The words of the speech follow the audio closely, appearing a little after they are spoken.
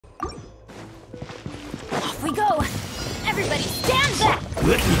we go! Everybody stand back!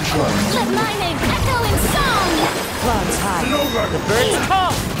 Let me try. Let my name echo in song! Clouds high. The birds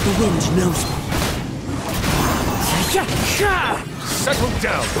call. The wind knows me. Settle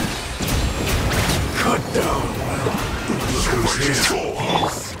down. Cut down.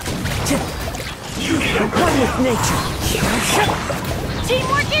 You need a One with nature.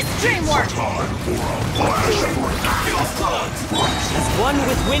 Teamwork is dreamwork! time for a flash As one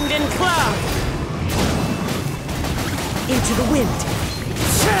with wind and cloud. Into the wind.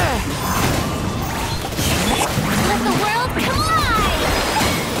 Let the world collide!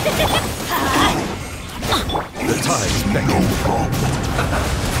 The tide's back. No problem.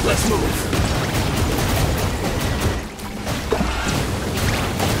 Let's move.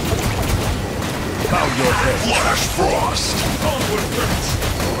 Bow your head. Flash frost. Onward, friends.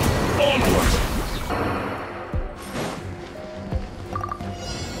 Onward.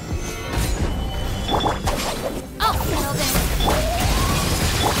 I'll settle this.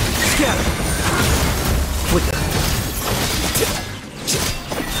 Scatter. Flicker.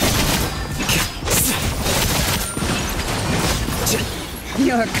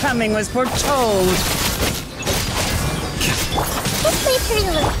 Your coming was foretold. Let's play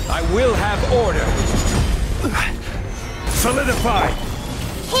Trailer. I will have order. Solidify.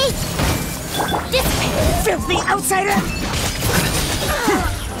 Hey! This way! Filthy outsider!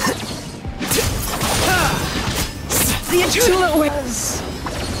 The Atula was...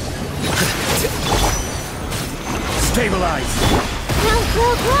 Stabilize.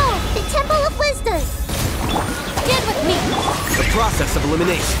 Grow! The Temple of Wisdom! Get with me! The process of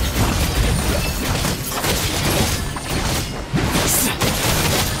elimination.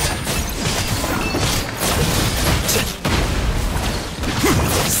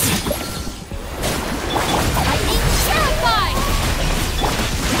 Lightning terrified!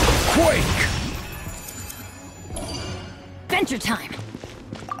 Quake. Adventure time!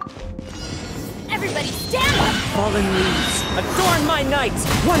 Everybody stand up! Fallen leaves. Adorn my nights,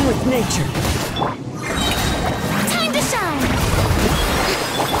 one with nature. Time to shine!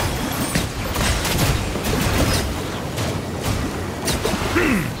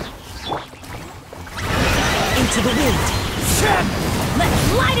 Into the wind. Let's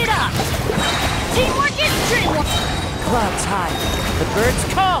light it up! Teamwork is dreamwork! Clouds high. The birds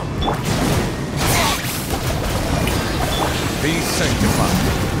call. Be sanctified.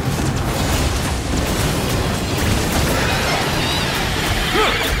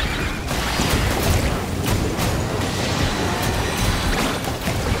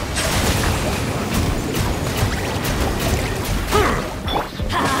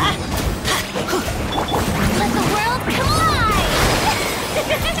 Let the world collide!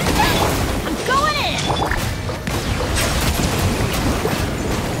 I'm going in!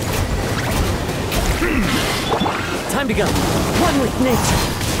 Time to go. One with nature.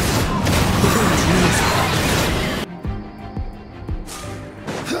 The wind knows me.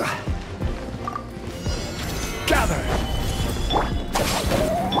 Gather.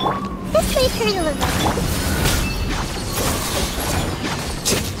 Let's play Trailer.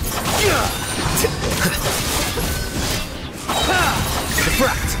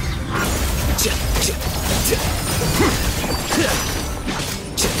 Diffract.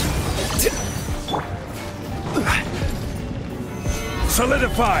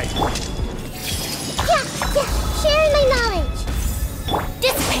 Solidify. Yeah, sharing my knowledge.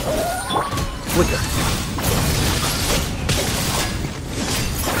 Dissipate. Flicker.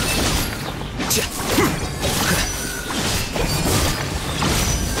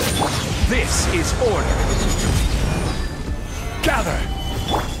 This is order. Gather.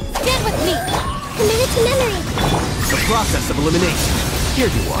 Get with me. Committed to memory. The process of elimination. Here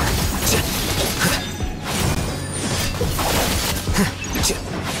you are.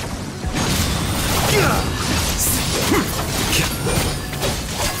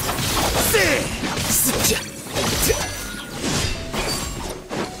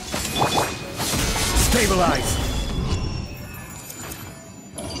 Stabilize.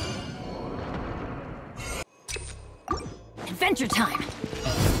 Adventure time.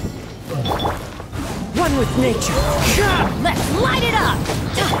 One with nature. Let's light it up.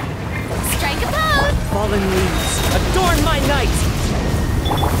 Strike a pose. Fallen leaves. Adorn my night.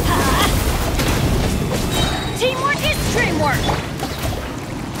 Teamwork is dreamwork.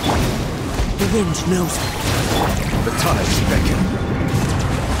 The wind knows me. The tides beckon.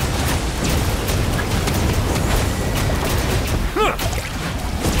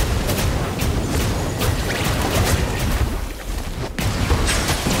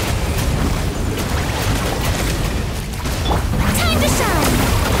 Time to shine.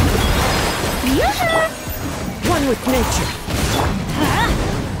 Yoo-hoo! with nature.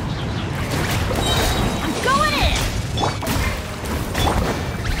 I'm going in!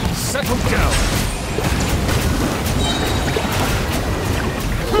 Settle down.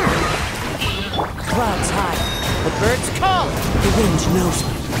 Clouds high. The birds call. The wind knows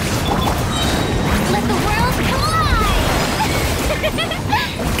me. Let the world collide!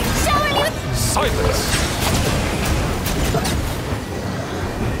 Showing you... Silence.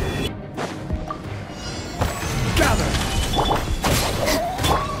 Gather.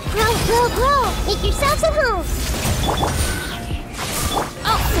 Grow, grow, grow! Make yourselves at home!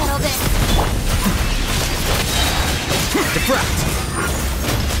 I'll settle this! Defract.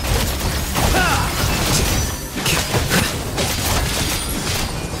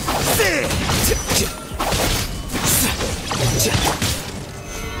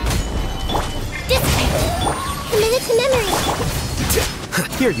 Dissipate! Committed to memory!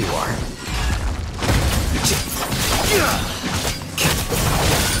 Here you are.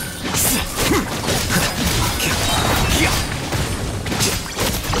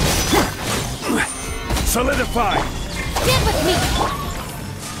 Solidify! Get with me!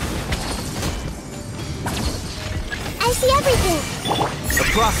 I see everything! The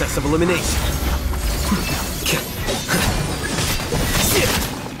process of elimination.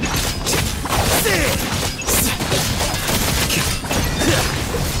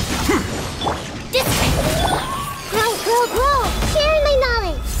 Dissipate! Grow, grow, grow! Sharing my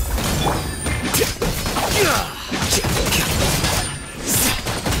knowledge!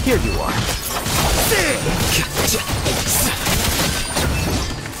 Here you are.